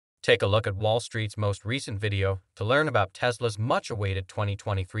Take a look at Wall Street's most recent video to learn about Tesla's much-awaited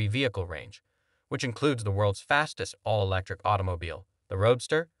 2023 vehicle range, which includes the world's fastest all-electric automobile, the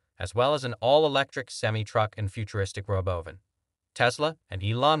Roadster, as well as an all-electric semi-truck and futuristic robovan. Tesla and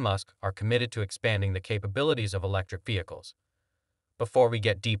Elon Musk are committed to expanding the capabilities of electric vehicles. Before we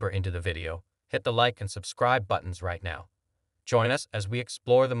get deeper into the video, hit the like and subscribe buttons right now. Join us as we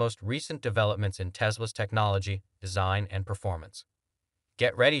explore the most recent developments in Tesla's technology, design, and performance.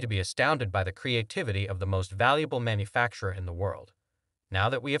 Get ready to be astounded by the creativity of the most valuable manufacturer in the world. Now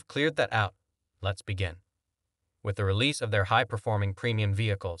that we have cleared that out, let's begin. With the release of their high-performing premium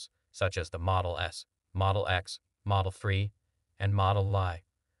vehicles, such as the Model S, Model X, Model 3, and Model Y,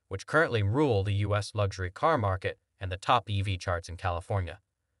 which currently rule the U.S. luxury car market and the top EV charts in California,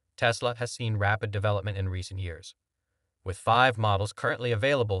 Tesla has seen rapid development in recent years. With 5 models currently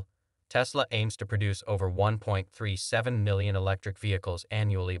available, Tesla aims to produce over 1.37 million electric vehicles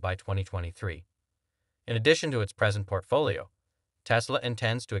annually by 2023. In addition to its present portfolio, Tesla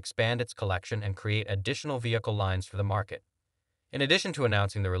intends to expand its collection and create additional vehicle lines for the market. In addition to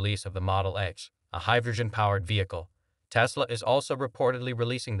announcing the release of the Model X, a hydrogen-powered vehicle, Tesla is also reportedly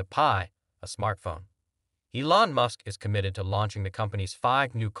releasing the Pi, a smartphone. Elon Musk is committed to launching the company's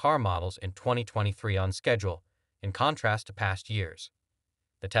 5 new car models in 2023 on schedule, in contrast to past years.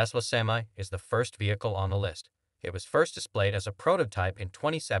 The Tesla Semi is the first vehicle on the list. It was first displayed as a prototype in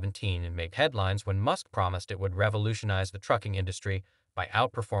 2017 and made headlines when Musk promised it would revolutionize the trucking industry by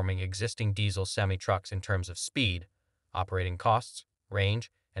outperforming existing diesel semi-trucks in terms of speed, operating costs, range,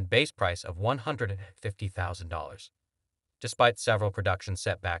 and base price of $150,000. Despite several production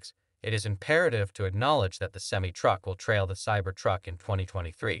setbacks, it is imperative to acknowledge that the semi-truck will trail the Cybertruck in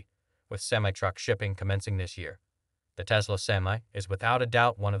 2023, with semi-truck shipping commencing this year. The Tesla Semi is without a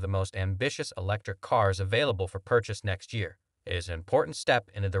doubt one of the most ambitious electric cars available for purchase next year. It is an important step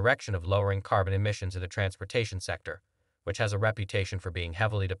in the direction of lowering carbon emissions in the transportation sector, which has a reputation for being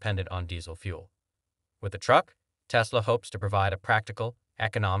heavily dependent on diesel fuel. With the truck, Tesla hopes to provide a practical,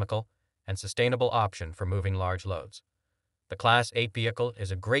 economical, and sustainable option for moving large loads. The Class 8 vehicle is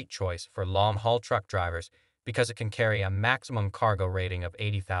a great choice for long-haul truck drivers because it can carry a maximum cargo rating of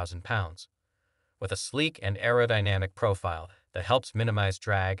 80,000 pounds. With a sleek and aerodynamic profile that helps minimize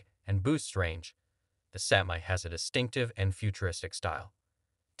drag and boosts range, the Semi has a distinctive and futuristic style.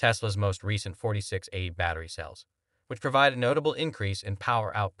 Tesla's most recent 4680 battery cells, which provide a notable increase in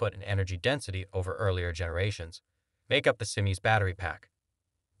power output and energy density over earlier generations, make up the Semi's battery pack.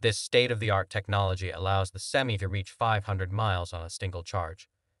 This state-of-the-art technology allows the Semi to reach 500 miles on a single charge.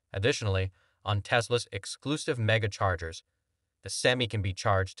 Additionally, on Tesla's exclusive mega chargers, the Semi can be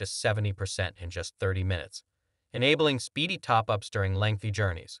charged to 70% in just 30 minutes, enabling speedy top-ups during lengthy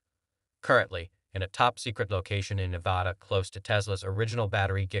journeys. Currently, in a top-secret location in Nevada close to Tesla's original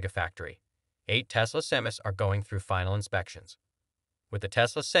battery gigafactory, 8 Tesla Semis are going through final inspections. With the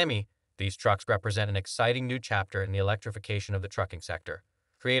Tesla Semi, these trucks represent an exciting new chapter in the electrification of the trucking sector,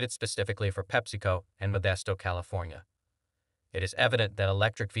 created specifically for PepsiCo and Modesto, California. It is evident that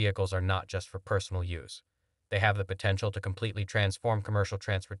electric vehicles are not just for personal use. They have the potential to completely transform commercial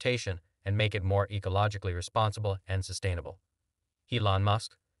transportation and make it more ecologically responsible and sustainable. Elon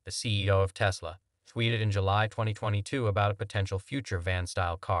Musk, the CEO of Tesla, tweeted in July 2022 about a potential future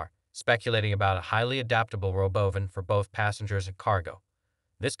van-style car, speculating about a highly adaptable robovan for both passengers and cargo.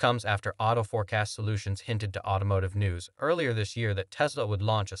 This comes after Auto Forecast Solutions hinted to Automotive News earlier this year that Tesla would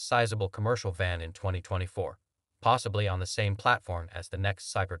launch a sizable commercial van in 2024, possibly on the same platform as the next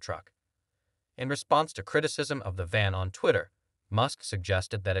Cybertruck. In response to criticism of the van on Twitter, Musk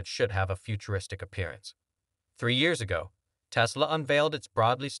suggested that it should have a futuristic appearance. 3 years ago, Tesla unveiled its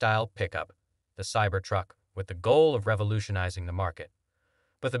broadly styled pickup, the Cybertruck, with the goal of revolutionizing the market,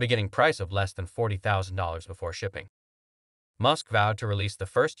 with a beginning price of less than $40,000 before shipping. Musk vowed to release the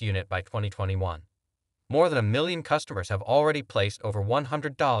first unit by 2021. More than 1 million customers have already placed over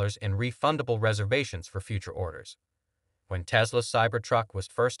 $100 in refundable reservations for future orders. When Tesla's Cybertruck was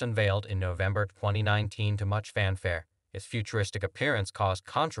first unveiled in November 2019 to much fanfare, its futuristic appearance caused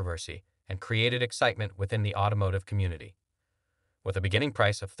controversy and created excitement within the automotive community. With a beginning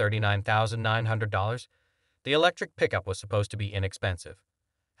price of $39,900, the electric pickup was supposed to be inexpensive.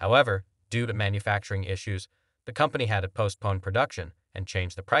 However, due to manufacturing issues, the company had to postpone production and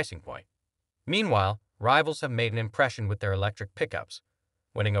change the pricing point. Meanwhile, rivals have made an impression with their electric pickups,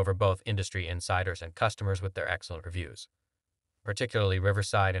 winning over both industry insiders and customers with their excellent reviews. Particularly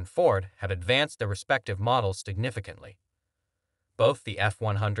Riverside and Ford have advanced their respective models significantly. Both the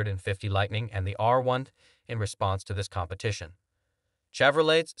F-150 Lightning and the R1 in response to this competition.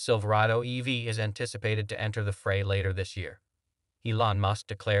 Chevrolet's Silverado EV is anticipated to enter the fray later this year. Elon Musk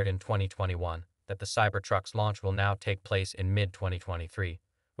declared in 2021 that the Cybertruck's launch will now take place in mid-2023,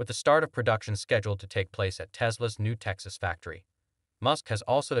 with the start of production scheduled to take place at Tesla's new Texas factory. Musk has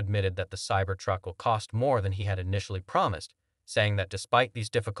also admitted that the Cybertruck will cost more than he had initially promised, saying that despite these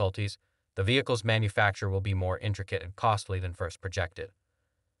difficulties, the vehicle's manufacture will be more intricate and costly than first projected.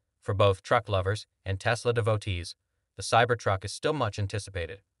 For both truck lovers and Tesla devotees, the Cybertruck is still much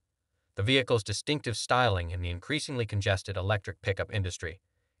anticipated. The vehicle's distinctive styling in the increasingly congested electric pickup industry,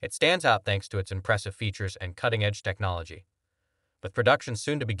 it stands out thanks to its impressive features and cutting-edge technology. With production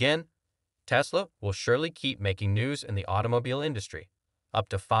soon to begin, Tesla will surely keep making news in the automobile industry. Up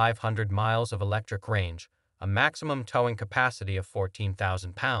to 500 miles of electric range, a maximum towing capacity of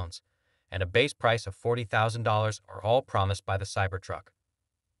 14,000 pounds, and a base price of $40,000 are all promised by the Cybertruck.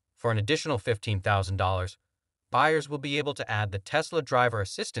 For an additional $15,000, buyers will be able to add the Tesla Driver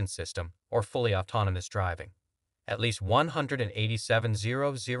Assistance System or fully autonomous driving. At least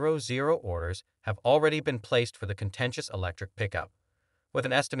 187,000 orders have already been placed for the contentious electric pickup, with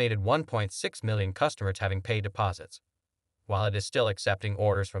an estimated 1.6 million customers having paid deposits. While it is still accepting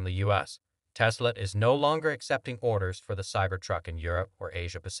orders from the US, Tesla is no longer accepting orders for the Cybertruck in Europe or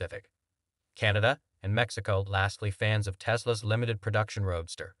Asia Pacific. Canada and Mexico, lastly, fans of Tesla's limited production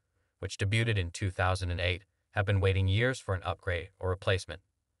Roadster, which debuted in 2008, have been waiting years for an upgrade or replacement.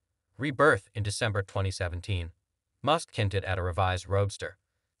 Rebirth in December 2017, Musk hinted at a revised Roadster,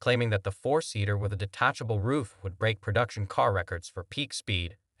 claiming that the four-seater with a detachable roof would break production car records for peak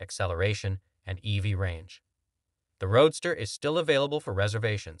speed, acceleration, and EV range. The Roadster is still available for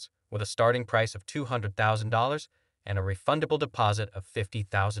reservations, with a starting price of $200,000 and a refundable deposit of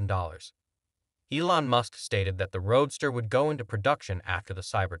 $50,000. Elon Musk stated that the Roadster would go into production after the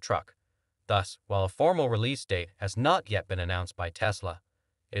Cybertruck. Thus, while a formal release date has not yet been announced by Tesla,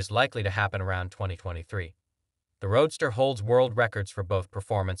 it is likely to happen around 2023. The Roadster holds world records for both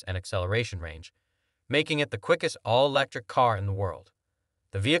performance and acceleration range, making it the quickest all-electric car in the world.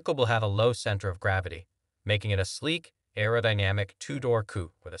 The vehicle will have a low center of gravity, making it a sleek, aerodynamic two-door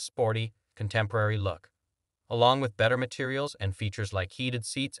coupe with a sporty, contemporary look. Along with better materials and features like heated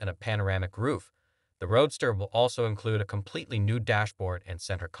seats and a panoramic roof, the Roadster will also include a completely new dashboard and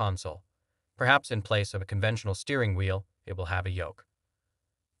center console. Perhaps in place of a conventional steering wheel, it will have a yoke.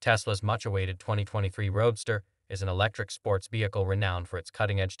 Tesla's much-awaited 2023 Roadster is an electric sports vehicle renowned for its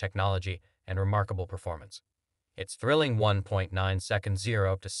cutting-edge technology and remarkable performance. Its thrilling 1.9 second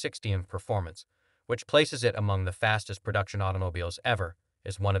 0 to 60 in performance, which places it among the fastest production automobiles ever,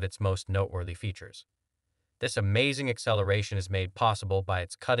 is one of its most noteworthy features. This amazing acceleration is made possible by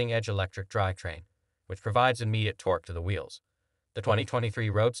its cutting-edge electric drivetrain, which provides immediate torque to the wheels. The 2023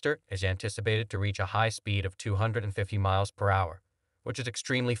 Roadster is anticipated to reach a high speed of 250 miles per hour, which is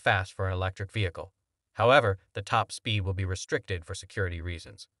extremely fast for an electric vehicle. However, the top speed will be restricted for security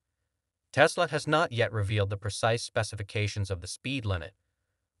reasons. Tesla has not yet revealed the precise specifications of the speed limit,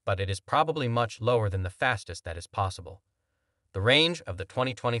 but it is probably much lower than the fastest that is possible. The range of the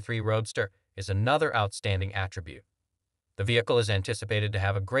 2023 Roadster is another outstanding attribute. The vehicle is anticipated to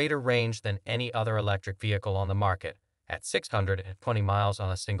have a greater range than any other electric vehicle on the market, at 620 miles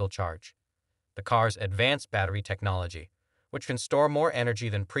on a single charge. The car's advanced battery technology, which can store more energy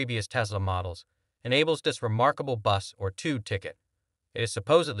than previous Tesla models, enables this remarkable bus or tube ticket. It is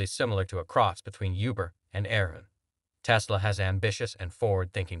supposedly similar to a cross between Uber and Elon. Tesla has ambitious and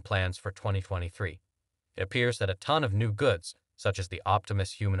forward-thinking plans for 2023. It appears that a ton of new goods, such as the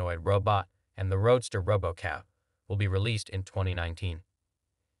Optimus humanoid robot and the Roadster RoboCab, will be released in 2019.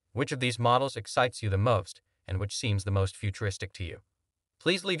 Which of these models excites you the most, and which seems the most futuristic to you?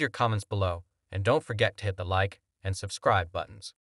 Please leave your comments below, and don't forget to hit the like and subscribe buttons.